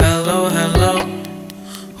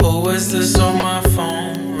is this on my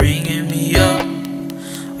phone? Ringing me up,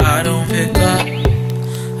 I don't pick up.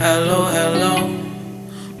 Hello, hello.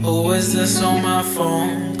 Who is this on my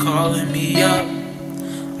phone? Calling me up,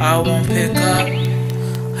 I won't pick up.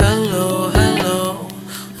 Hello, hello.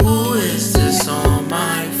 Who is this on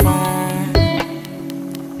my phone?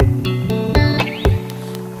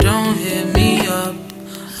 Don't hit me up,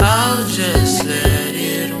 I'll just let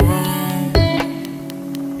it roam.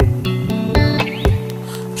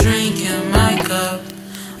 Drinking my cup,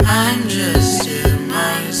 I'm just in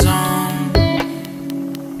my zone.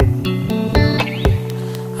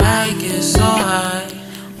 I get so high,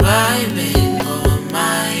 vibing on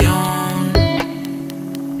my own.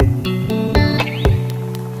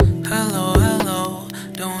 Hello, hello,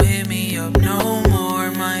 don't hit me up no more.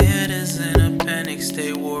 My head is in a panic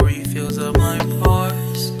state, worry fills up my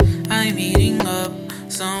pores. I'm eating up,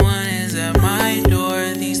 someone is at my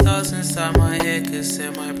door. These thoughts inside my head could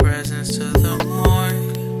send my presence to the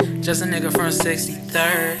morgue. Just a nigga from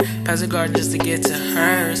 63rd, past the garden just to get to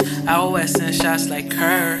hers. Out west and shots like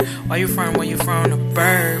her. Where you from the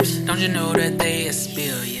burbs? Don't you know that they a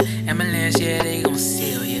spill ya? Ambulance, yeah, they gon'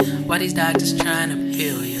 seal ya. Why these doctors trying to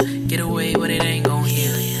pill ya? Get away, but it ain't gon'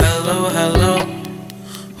 heal ya. Hello, hello.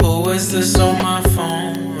 Who is this on my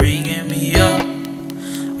phone? Ringing me up,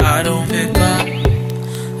 I don't pick up.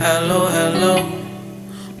 Hello, hello.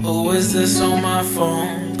 Who is this on my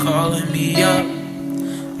phone? Calling me up,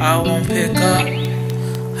 I won't pick up.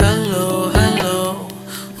 Hello, hello.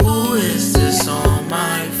 Who is this on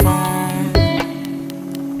my phone?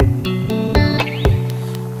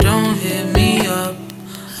 Don't hit me up,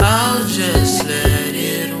 I'll just let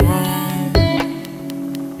it roam.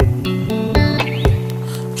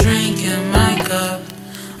 Drinking my cup,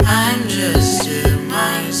 I'm just in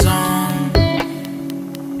my zone.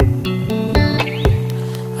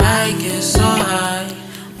 I get so high,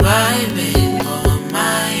 vibing on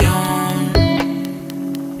my own.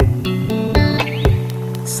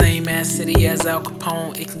 Same ass city as Al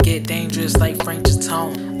Capone, it can get dangerous like Frank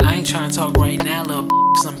Jatone. I ain't tryna talk right now, little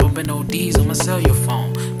cause I'm bumping ODs on my cellular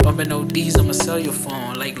phone. Bumping ODs on my cellular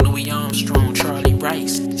phone, like Louis Armstrong, Charlie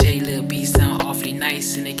Rice. J.Lil B sound awfully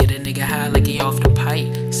nice, and they get a nigga high like he off the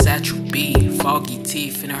pipe. Satchel B, foggy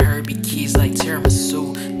teeth, and a Herbie Keys like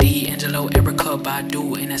tiramisu. D'Angelo, Erica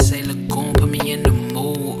Badu, and I say Lagoon, put me in the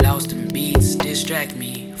mood. Lost in beats, distract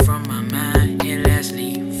me from my mind, and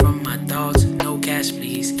lastly, from my thoughts. No cash,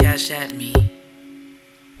 please, cash at me.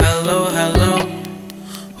 Hello, hello.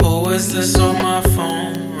 Who is this on my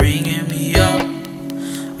phone? Ringing me up,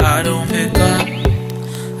 I don't pick up.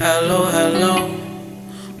 Hello, hello.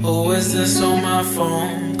 Who is this on my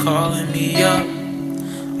phone? Calling me up,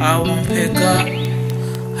 I won't pick up.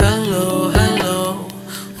 Hello, hello.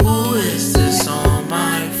 Who is this on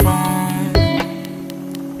my phone?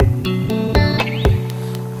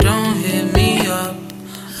 Don't hit me up,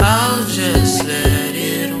 I'll just let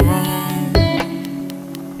it roam.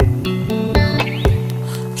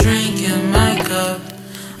 Drinking my cup,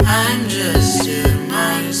 I'm just in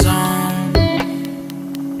my zone.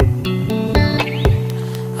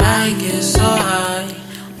 I get so high,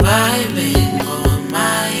 vibing on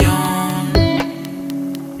my own.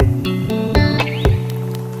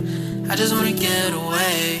 I just wanna get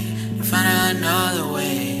away and find another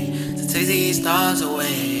way to take these thoughts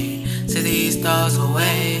away, take these thoughts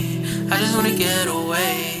away. I just wanna get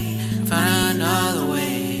away and find another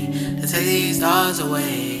way to take these thoughts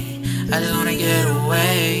away. I just wanna get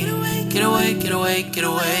away, get away, get away, get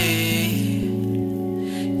away.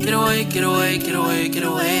 Get away, get away, get away, get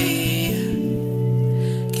away.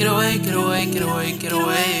 Get away, get away, get away, get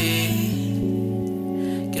away.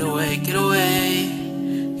 Get away, get away,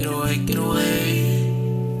 get away, get away.